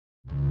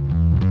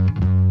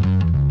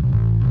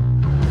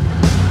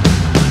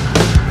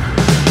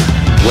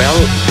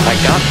Well, I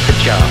got the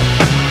job.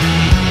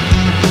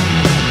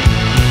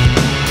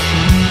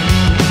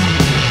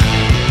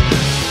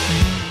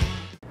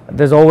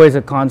 There's always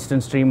a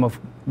constant stream of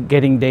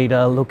getting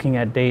data, looking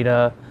at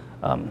data,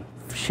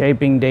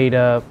 shaping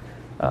data,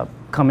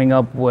 coming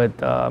up with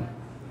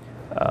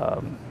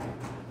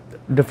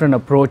different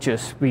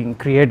approaches, being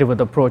creative with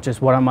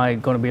approaches. What am I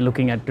going to be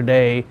looking at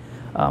today?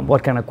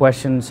 What kind of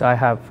questions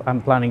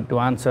I'm planning to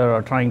answer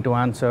or trying to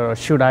answer, or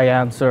should I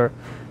answer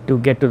to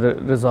get to the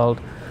result?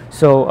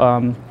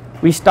 So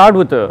we start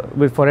with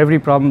for every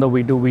problem that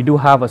we do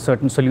have a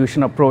certain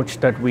solution approach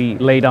that we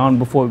lay down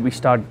before we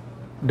start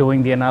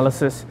doing the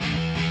analysis.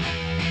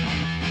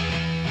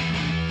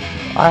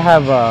 I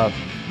have a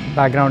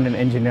background in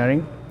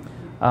engineering.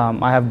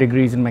 I have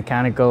degrees in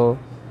mechanical,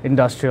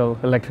 industrial,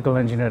 electrical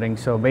engineering,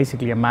 so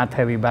basically a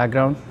math-heavy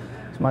background.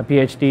 So my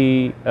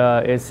PhD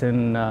is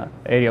in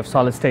area of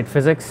solid-state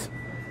physics.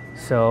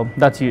 So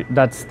that's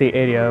the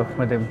area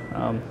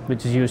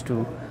which is used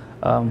to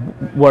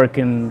work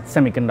in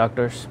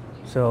semiconductors.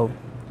 So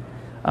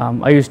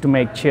I used to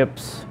make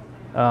chips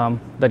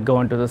that go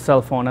into the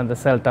cell phone and the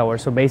cell tower.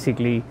 So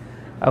basically,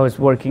 I was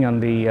working on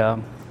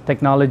the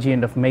technology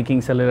end of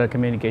making cellular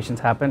communications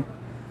happen.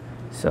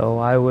 So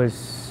I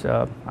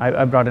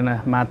brought in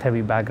a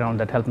math-heavy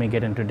background that helped me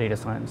get into data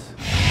science.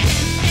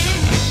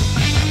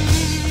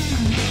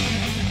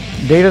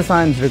 Data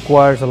science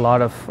requires a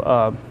lot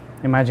of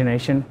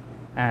imagination,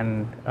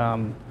 and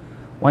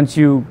once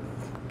you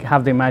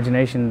have the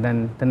imagination,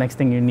 then the next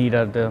thing you need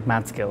are the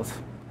math skills.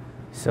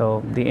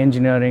 So the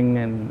engineering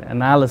and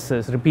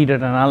analysis,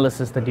 repeated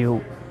analysis that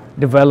you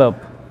develop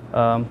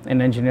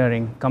in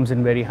engineering comes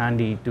in very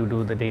handy to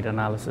do the data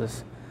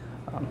analysis.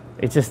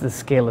 It's just the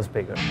scale is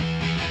bigger.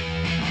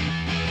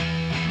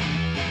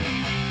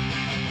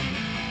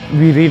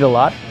 We read a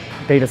lot.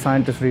 Data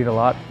scientists read a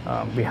lot.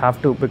 We have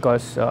to,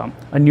 because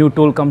a new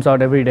tool comes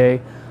out every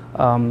day.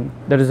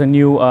 There is a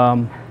new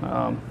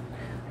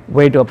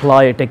way to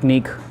apply a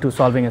technique to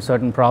solving a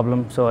certain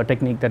problem. So a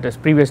technique that has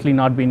previously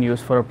not been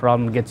used for a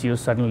problem gets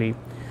used suddenly.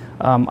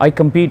 I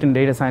compete in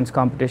data science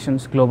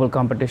competitions, global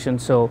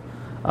competitions. So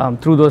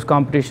through those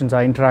competitions,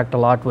 I interact a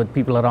lot with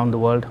people around the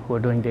world who are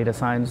doing data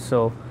science.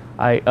 So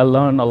I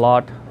learn a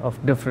lot of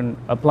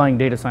applying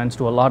data science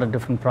to a lot of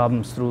different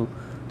problems through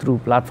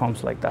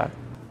platforms like that.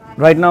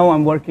 Right now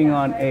I'm working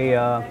on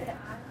a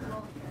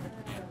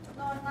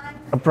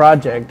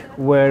project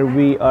where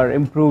we are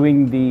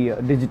improving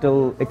the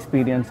digital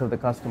experience of the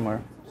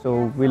customer.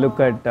 So we look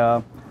at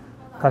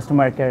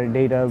customer care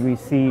data, we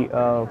see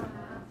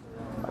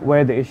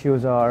where the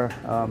issues are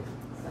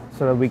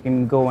so that we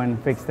can go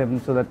and fix them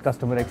so that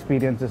customer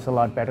experience is a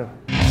lot better.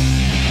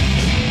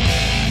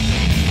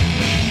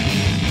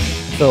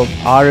 So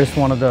R is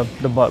one of the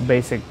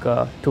basic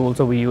tools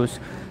that we use.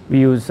 We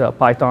use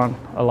Python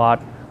a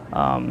lot,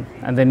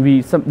 and then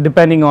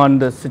depending on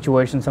the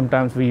situation,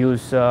 sometimes we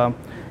use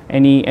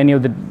any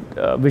of the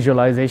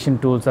visualization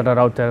tools that are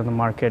out there in the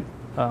market,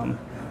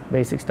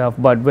 basic stuff.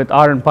 But with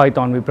R and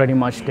Python, we pretty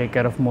much take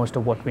care of most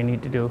of what we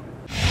need to do.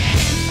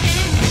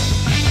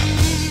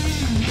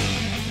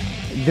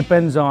 It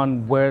depends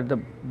on where the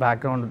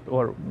background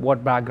or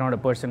what background a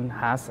person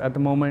has at the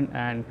moment,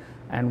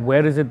 and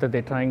where is it that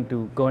they're trying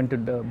to go into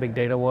the big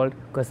data world,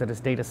 because there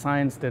is data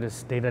science, there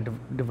is data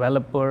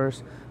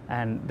developers,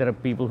 and there are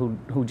people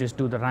who just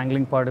do the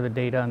wrangling part of the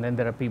data, and then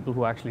there are people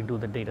who actually do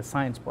the data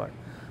science part.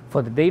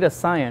 For the data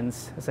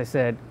science, as I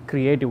said,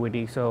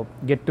 creativity, so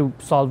get to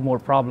solve more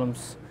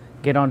problems,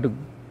 get onto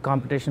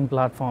competition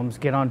platforms,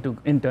 get onto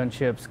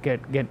internships,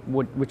 get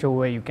whichever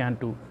way you can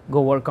to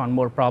go work on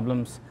more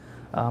problems.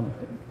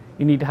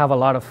 You need to have a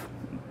lot of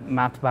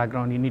math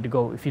background. You need to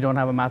go, if you don't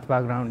have a math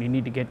background, you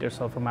need to get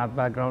yourself a math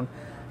background.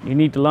 You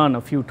need to learn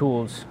a few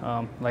tools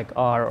like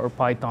R or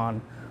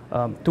Python,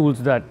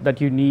 tools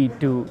that you need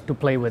to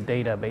play with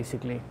data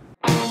basically.